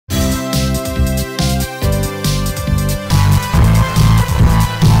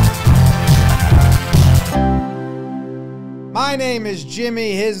My name is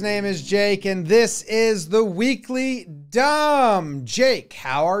Jimmy, his name is Jake, and this is the Weekly Dumb. Jake,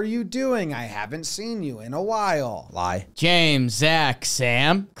 how are you doing? I haven't seen you in a while. Lie. James, Zach,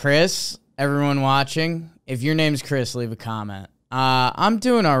 Sam, Chris, everyone watching. If your name's Chris, leave a comment. I'm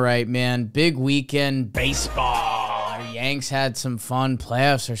doing all right, man. Big weekend baseball. Our Yanks had some fun.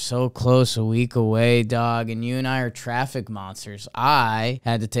 Playoffs are so close, a week away, dog. And you and I are traffic monsters. I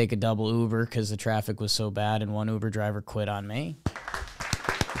had to take a double Uber because the traffic was so bad, and one Uber driver quit on me.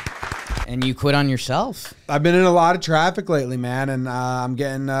 And you quit on yourself. I've been in a lot of traffic lately, man, and I'm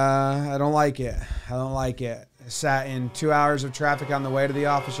getting, I don't like it. I don't like it. I sat in 2 hours of traffic on the way to the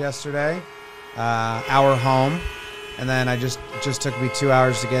office yesterday, hour home. And then it just took me 2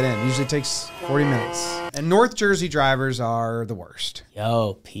 hours to get in. Usually takes 40 minutes. And North Jersey drivers are the worst.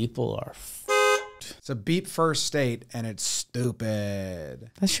 Yo, people are f***ed. It's a beep first state, and it's stupid.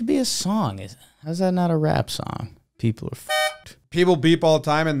 That should be a song. How's that not a rap song? People are f***ed. People beep all the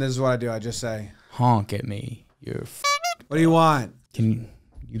time, and this is what I do. I just say, honk at me. You're f***ed. What do you want? Can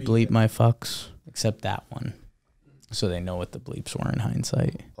you bleep my fucks? Except that one. So they know what the bleeps were in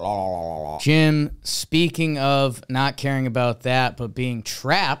hindsight. Jim, speaking of not caring about that, but being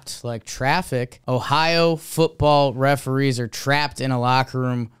trapped like traffic, Ohio football referees are trapped in a locker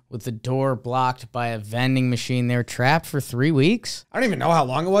room with the door blocked by a vending machine. They're trapped for 3 weeks. I don't even know how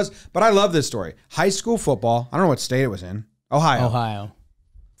long it was, but I love this story. High school football. I don't know what state it was in. Ohio.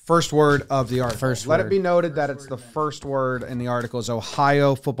 First word of the article. Let it be noted that it's the first word in the article is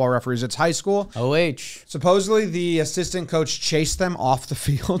Ohio football referees. It's high school. OH. Supposedly, the assistant coach chased them off the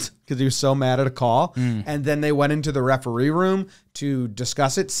field because he was so mad at a call. And then they went into the referee room to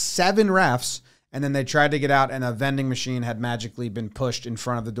discuss it. 7 refs. And then they tried to get out, and a vending machine had magically been pushed in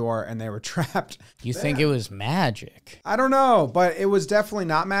front of the door, and they were trapped. You think it was magic? I don't know, but it was definitely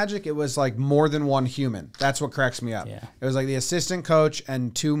not magic. It was like more than one human. That's what cracks me up. Yeah. It was like the assistant coach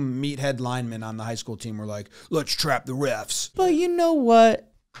and 2 meathead linemen on the high school team were like, let's trap the refs. But you know what?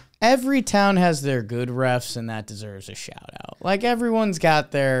 Every town has their good refs, and that deserves a shout out. Like, everyone's got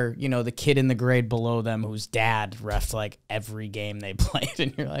their, the kid in the grade below them whose dad refed like every game they played,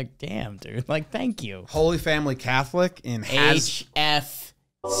 and you're like, damn, dude, like, thank you. Holy Family Catholic in HFC.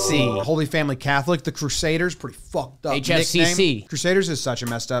 Holy Family Catholic, the Crusaders, pretty fucked up HFCC. nickname. Crusaders is such a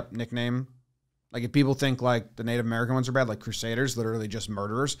messed up nickname. Like, if people think, like, the Native American ones are bad, like Crusaders, literally just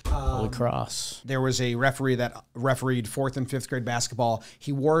murderers. Holy Cross. There was a referee that refereed 4th and 5th grade basketball.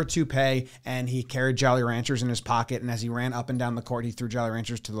 He wore a toupee, and he carried Jolly Ranchers in his pocket, and as he ran up and down the court, he threw Jolly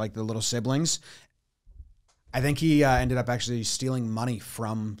Ranchers to, like, the little siblings. I think he ended up actually stealing money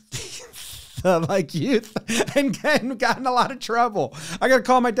from the, youth and gotten a lot of trouble. I got to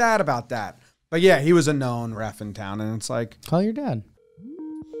call my dad about that. But, yeah, he was a known ref in town, and it's like... Call your dad.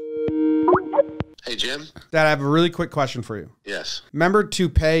 Hey, Jim? Dad, I have a really quick question for you. Yes. Remember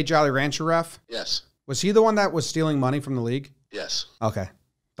Toupee Jolly Rancher ref? Yes. Was he the one that was stealing money from the league? Yes. Okay.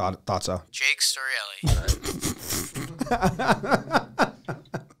 Thought so. Jake Storielli.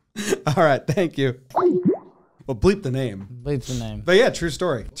 All right. Thank you. Well, bleep the name. Bleep the name. But yeah, true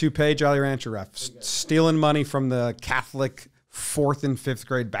story. Toupee Jolly Rancher ref. Stealing money from the Catholic 4th and 5th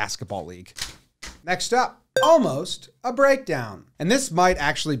grade basketball league. Next up. Almost a breakdown. And this might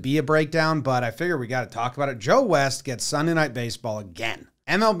actually be a breakdown, but I figure we got to talk about it. Joe West gets Sunday Night Baseball again.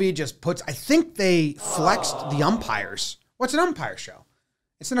 MLB just puts, I think they flexed the umpires. What's an umpire show?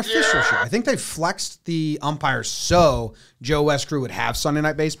 It's an official show. I think they flexed the umpires so Joe West crew would have Sunday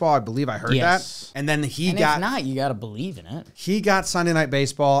Night Baseball. I believe I heard that. And then if not, you got to believe in it. He got Sunday Night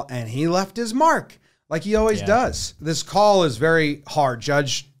Baseball, and he left his mark like he always does. This call is very hard.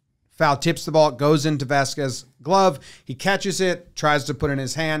 Judge foul tips the ball, it goes into Vasquez's glove. He catches it, tries to put it in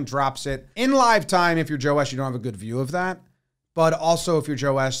his hand, drops it. In live time, if you're Joe West, you don't have a good view of that. But also, if you're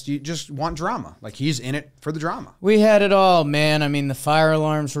Joe West, you just want drama. Like, he's in it for the drama. We had it all, man. I mean, the fire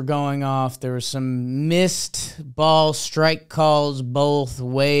alarms were going off. There was some missed ball strike calls both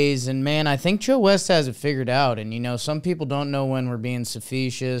ways. And, man, I think Joe West has it figured out. And, some people don't know when we're being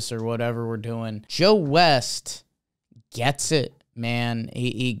facetious or whatever we're doing. Joe West gets it. Man,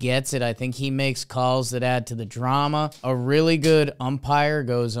 he gets it. I think he makes calls that add to the drama. A really good umpire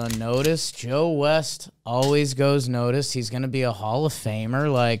goes unnoticed. Joe West always goes noticed. He's going to be a Hall of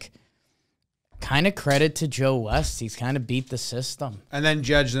Famer. Like, kind of credit to Joe West. He's kind of beat the system. And then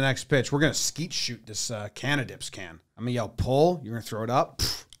judge the next pitch. We're going to skeet shoot this Canadips can. I'm going to yell pull. You're going to throw it up.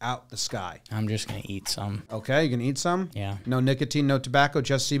 Out the sky. I'm just going to eat some. Okay, you can eat some? Yeah. No nicotine, no tobacco,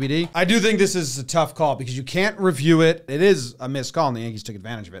 just CBD? I do think this is a tough call because you can't review it. It is a missed call, and the Yankees took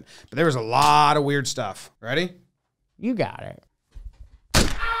advantage of it. But there was a lot of weird stuff. Ready? You got it.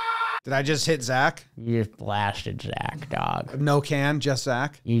 Did I just hit Zach? You just blasted Zach, dog. No can, just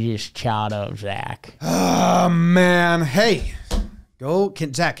Zach. You just chowed up Zach. Oh, man. Hey,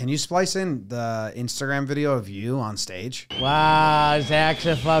 Zach, can you splice in the Instagram video of you on stage? Wow, Zach's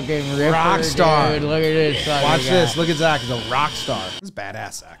a fucking ripper, rock star. dude. Look at this. Watch this. Look at Zach. He's a rock star. This is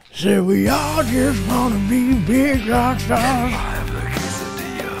badass, Zach. So we all just want to be big rock stars.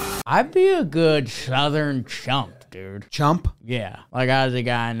 I'd be a good southern chump, dude. Chump? Yeah. Like I was a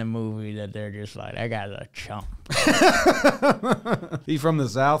guy in the movie that they're just like, that guy's a chump. He from the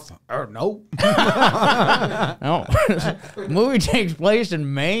South? No. No. The movie takes place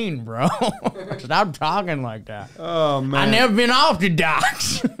in Maine, bro. Stop talking like that. Oh, man. I never been off the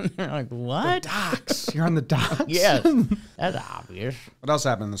docks. They're like, what? Docks. You're on the docks? Yes. That's obvious. What else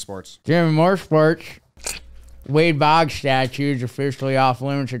happened in the sports? Jimmy, more sports. Wade Boggs statue is officially off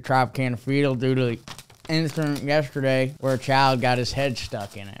limits at Tropicana Field due to the incident yesterday where a child got his head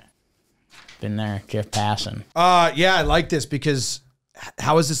stuck in it. Been there, Jeff passing. Yeah, I like this because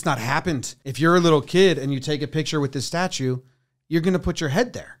how has this not happened? If you're a little kid and you take a picture with this statue, you're going to put your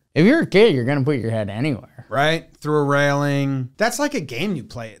head there. If you're a kid, you're going to put your head anywhere. Right? Through a railing. That's like a game you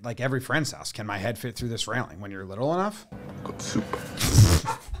play at like every friend's house. Can my head fit through this railing when you're little enough? Good soup.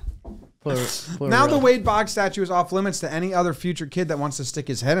 Now the Wade Boggs statue is off limits to any other future kid that wants to stick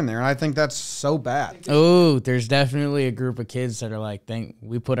his head in there, and I think that's so bad. Oh, there's definitely a group of kids that are like, think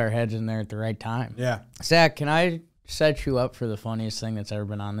we put our heads in there at the right time. Yeah. Zach, can I set you up for the funniest thing that's ever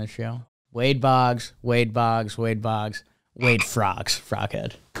been on this show? Wade Boggs, Wade Boggs, Wade Boggs, Wade Frogs,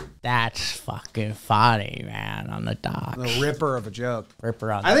 Froghead. That's fucking funny, man, on the docks. The Ripper of a joke.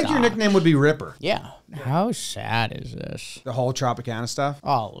 Ripper on the I think your docks. nickname would be Ripper. Yeah. How sad is this? The whole Tropicana stuff.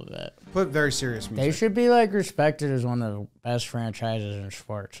 All of it. Put very serious music. They should be like respected as one of the best franchises in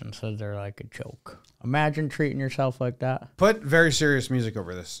sports instead they're like a joke. Imagine treating yourself like that. Put very serious music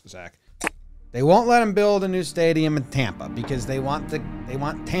over this, Zach. They won't let them build a new stadium in Tampa because they want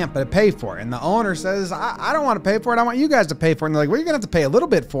Tampa to pay for it. And the owner says, I don't want to pay for it. I want you guys to pay for it. And they're like, well, you're going to have to pay a little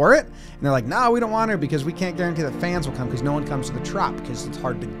bit for it. And they're like, no, we don't want to because we can't guarantee that fans will come because no one comes to the Trop because it's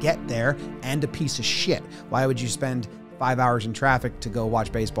hard to get there and a piece of shit. Why would you spend 5 hours in traffic to go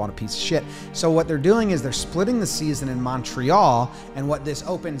watch baseball and a piece of shit? So what they're doing is they're splitting the season in Montreal, and what this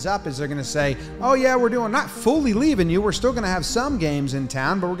opens up is they're going to say, oh yeah, we're doing not fully leaving you, we're still going to have some games in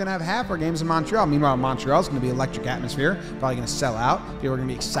town, but we're going to have half our games in Montreal. Meanwhile, Montreal's going to be electric atmosphere, probably going to sell out. People are going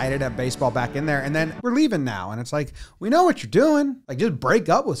to be excited to have baseball back in there, and then we're leaving now, and it's like, we know what you're doing. Like, just break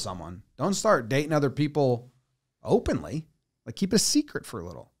up with someone. Don't start dating other people openly. Like, keep it a secret for a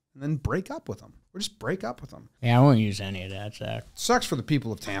little, and then break up with them. Or just break up with them. Yeah, I won't use any of that, Zach. Sucks for the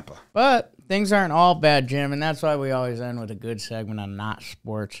people of Tampa. But things aren't all bad, Jim, and that's why we always end with a good segment on not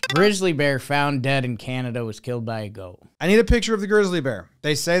sports. Grizzly bear found dead in Canada was killed by a goat. I need a picture of the grizzly bear.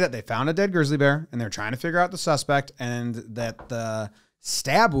 They say that they found a dead grizzly bear, and they're trying to figure out the suspect, and that the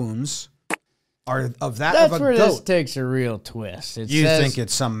stab wounds are of that That's of a where goat. this takes a real twist. You think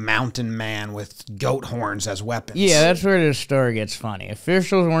it's some mountain man with goat horns as weapons. Yeah, that's where this story gets funny.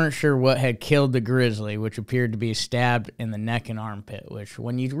 Officials weren't sure what had killed the grizzly, which appeared to be stabbed in the neck and armpit, which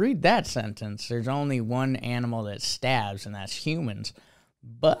when you read that sentence, there's only one animal that stabs, and that's humans.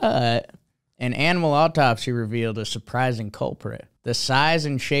 But an animal autopsy revealed a surprising culprit. The size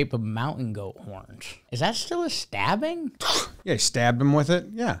and shape of mountain goat horns. Is that still a stabbing? Yeah, he stabbed him with it.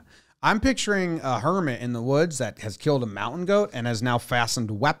 Yeah. I'm picturing a hermit in the woods that has killed a mountain goat and has now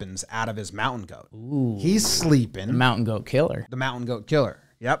fastened weapons out of his mountain goat. Ooh. He's sleeping. The mountain goat killer. The mountain goat killer.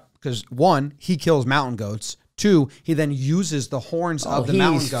 Yep. Because one, he kills mountain goats. Two, he then uses the horns of the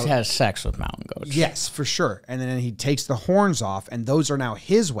mountain goat. He has sex with mountain goats. Yes, for sure. And then he takes the horns off, and those are now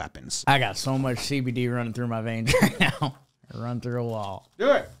his weapons. I got so much CBD running through my veins right now. I run through a wall.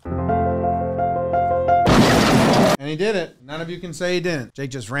 Do it. And he did it. None of you can say he didn't.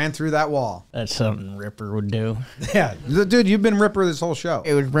 Jake just ran through that wall. That's something Ripper would do. Yeah. Dude, you've been Ripper this whole show.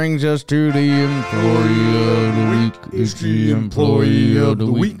 It brings us to the employee of the week. It's the employee of the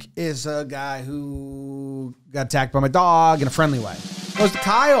week. Is a guy who got attacked by my dog in a friendly way. Goes to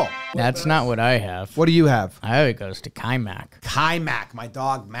Kyle. That's not what I have. What do you have? It goes to Kaimak. Mac, my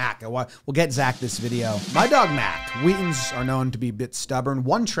dog Mac. We'll get Zach this video. My dog Mac. Wheatons are known to be a bit stubborn.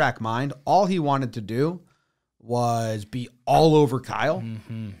 One track mind. All he wanted to do was be all over Kyle.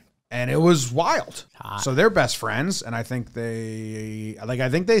 Mm-hmm. And it was wild. So they're best friends, and I think they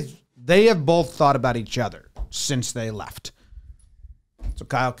have both thought about each other since they left. So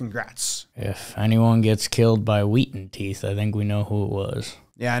Kyle, congrats. If anyone gets killed by Wheaton teeth, I think we know who it was.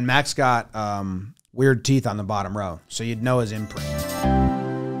 Yeah, and Max got weird teeth on the bottom row, so you'd know his imprint.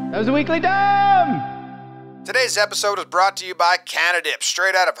 That was a weekly dumb. Today's episode is brought to you by Canadip,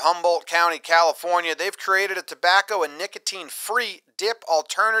 straight out of Humboldt County, California. They've created a tobacco and nicotine-free dip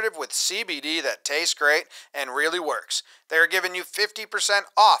alternative with CBD that tastes great and really works. They're giving you 50%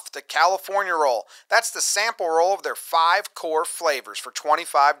 off the California roll. That's the sample roll of their 5 core flavors for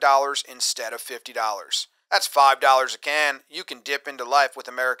 $25 instead of $50. That's $5 a can. You can dip into life with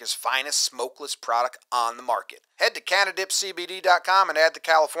America's finest smokeless product on the market. Head to CanadipCBD.com and add the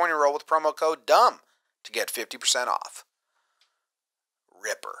California roll with promo code DUMB to get 50% off.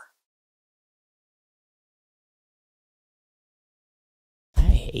 Ripper. I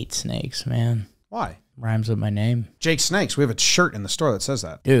hate snakes, man. Why? Rhymes with my name. Jake Snakes. We have a shirt in the store that says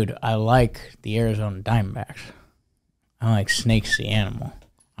that. Dude, I like the Arizona Diamondbacks. I like Snakes the animal.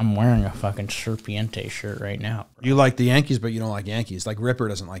 I'm wearing a fucking Serpiente shirt right now. Bro. You like the Yankees, but you don't like Yankees. Like Ripper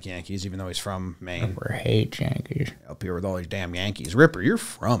doesn't like Yankees, even though he's from Maine. Ripper hates Yankees. Up here with all these damn Yankees. Ripper, you're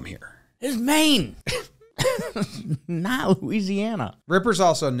from here. It's Maine. Not Louisiana. Ripper's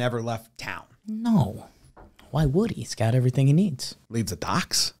also never left town. No. Why would he? He's got everything he needs. Leaves the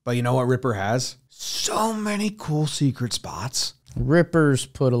docks. But you know what Ripper has? So many cool secret spots. Ripper's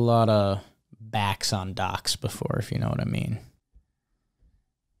put a lot of backs on docks before, if you know what I mean.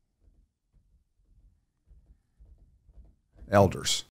 Elders.